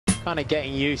kind of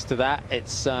getting used to that.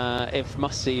 It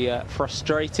must be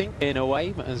frustrating in a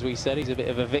way, but as we said, he's a bit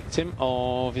of a victim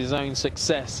of his own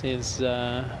success. Is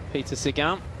Peter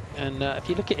Sagan, and if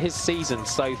you look at his season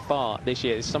so far this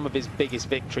year, some of his biggest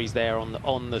victories there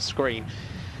on the screen.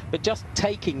 But just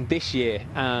taking this year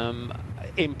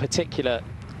in particular,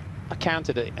 I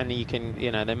counted it, and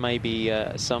there may be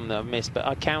some that I've missed, but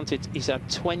I counted, he's had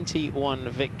 21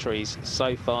 victories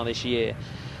so far this year,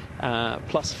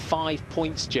 plus 5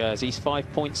 points jerseys,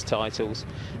 5 points titles,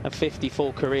 and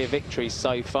 54 career victories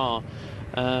so far.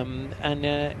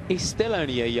 And he's still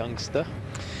only a youngster.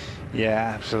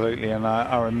 Yeah, absolutely. And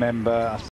I remember,